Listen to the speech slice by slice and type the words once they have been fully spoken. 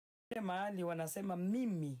mahali wanasema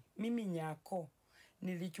mimi Nyako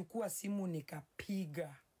nilichukua simu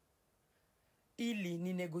nikapiga ili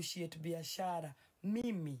ni negotiate biashara.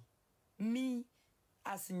 Me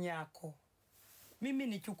as Nyako, mimi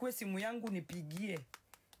nichukue simu yangu nipigie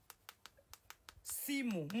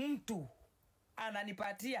simu mtu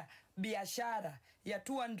ananipatia biashara ya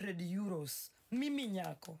 200 euros. Mimi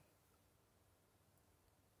Nyako,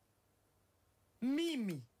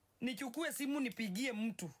 mimi nichukue simu nipigie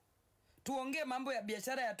mtu tuongee mambo ya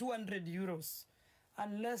biashara ya 200 euros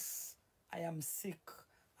unless I am sick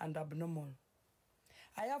and abnormal.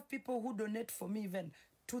 I have people who donate for me even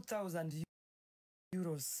 2,000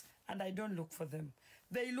 euros and I don't look for them.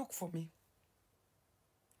 They look for me.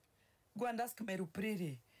 Go and ask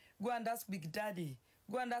Merupriri. Go and ask Big Daddy.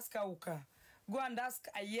 Go and ask Auka. Go and ask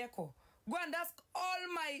Ayeko. Go and ask all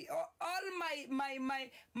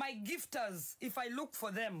my gifters if I look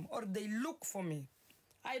for them or they look for me.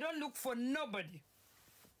 I don't look for nobody.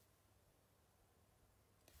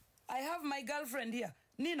 I have my girlfriend here.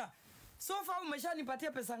 Nina, so far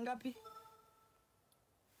umeshanipatia pesa ngapi?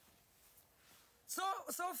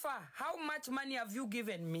 So far, how much money have you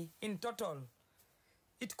given me in total?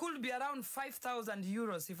 It could be around 5,000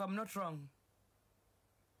 euros if I'm not wrong.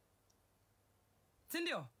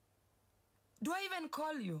 Sindio? Do I even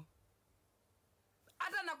call you?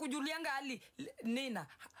 Ata nakujulianga ali, Nina,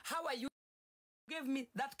 how are you? Give me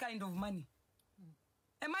that kind of money.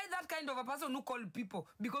 Am I that kind of a person who call people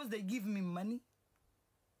because they give me money?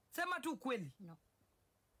 Sema tu kweli. No.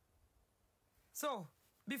 So,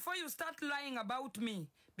 before you start lying about me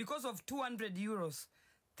because of 200 euros,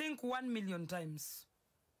 think 1 million times.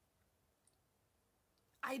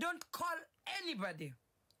 I don't call anybody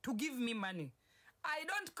to give me money. I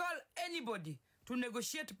don't call anybody to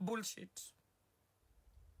negotiate bullshit.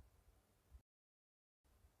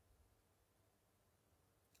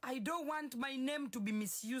 I don't want my name to be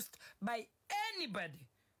misused by anybody.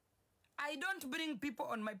 I don't bring people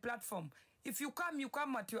on my platform. If you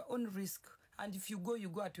come at your own risk. And if you go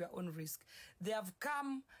at your own risk. They have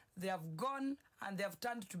come, they have gone, and they have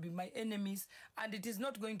turned to be my enemies. And it is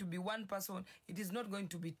not going to be one person. It is not going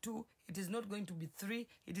to be two. It is not going to be three.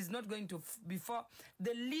 It is not going to be four.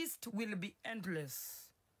 The list will be endless.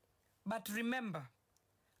 But remember,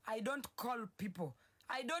 I don't call people.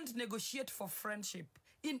 I don't negotiate for friendship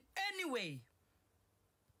in any way.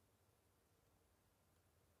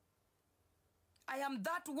 I am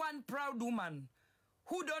that one proud woman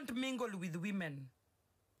who don't mingle with women.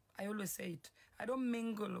 I always say it. I don't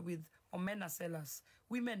mingle with omena sellers.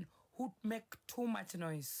 Women who make too much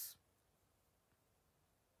noise.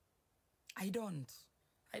 I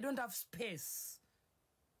don't have space.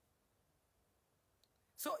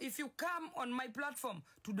 So if you come on my platform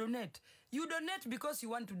to donate, you donate because you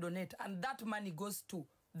want to donate, and that money goes to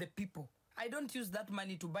the people. I don't use that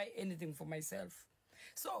money to buy anything for myself.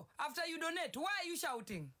 So after you donate, why are you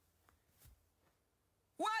shouting?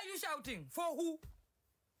 Why are you shouting? For who?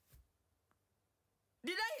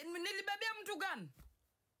 Nilibebea mtu gani?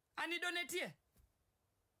 Anidonetie?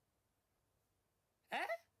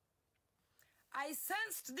 I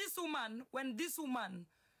sensed this woman when this woman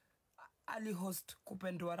ali host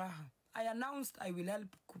Kupendwa Raha. I announced I will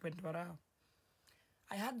help Kupendwa Raha.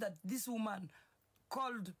 I heard that this woman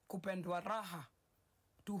called Kupendwa Raha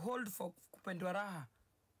to hold for Kupendwa Raha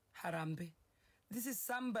Harambe. This is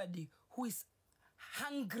somebody who is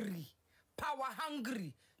hungry, power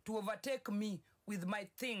hungry to overtake me with my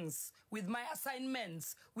things, with my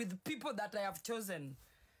assignments, with people that I have chosen.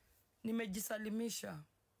 Nimejisalimisha.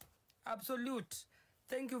 Absolute.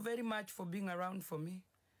 Thank you very much for being around for me.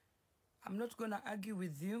 I'm not gonna argue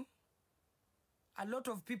with you. A lot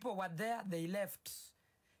of people were there, they left.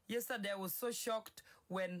 Yesterday I was so shocked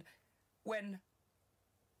when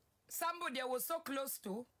somebody I was so close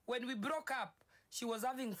to, when we broke up, she was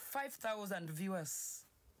having 5,000 viewers.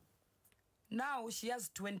 Now she has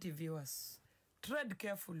 20 viewers. Tread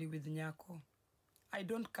carefully with Nyako. I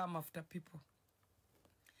don't come after people.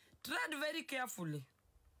 Tread very carefully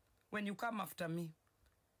when you come after me.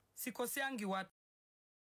 Sikosiangi watu.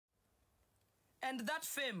 And that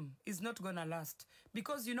fame is not gonna last.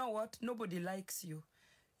 Because you know what? Nobody likes you.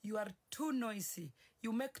 You are too noisy.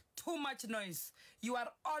 You make too much noise. You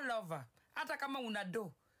are all over. Hata kama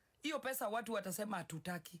unado. Iyo pesa watu watasema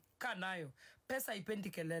hatutaki. Kaa nayo. Pesa ipendi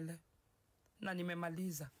kelele. Na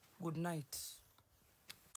nimemaliza. Good night.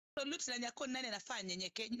 Absolute na Nyako nani anafanya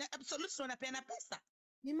nyeke? Absolute anapeana pesa.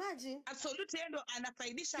 Imagine. Absolute yeye ndo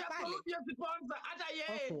anafaidisha pale. Absolute sponsor hata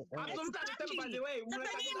yeye. Absolute atasema by the way,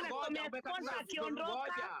 unataka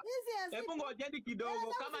akiondoka. Hebu ngojeni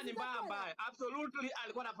kidogo kama ni mbaya. Absolutely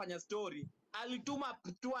alikuwa anafanya story. alituma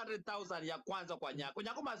 200,000 ya kwanza kwa Nyako.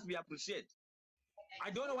 Nyako must be appreciated.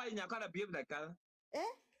 I don't know why Nyako ana behave like that.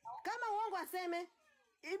 Kama uongo aseme.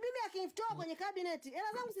 Bibi akinitoa kwenye cabinet,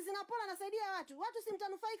 hela zangu si zinapona, nasaidia watu. Watu si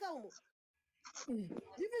mtanufaika humo.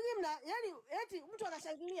 Hivi mna yani eti mtu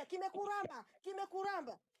anashangilia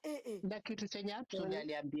kimekuramba. Na kitu chenye actually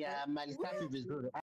aliambia mali safi vizuri.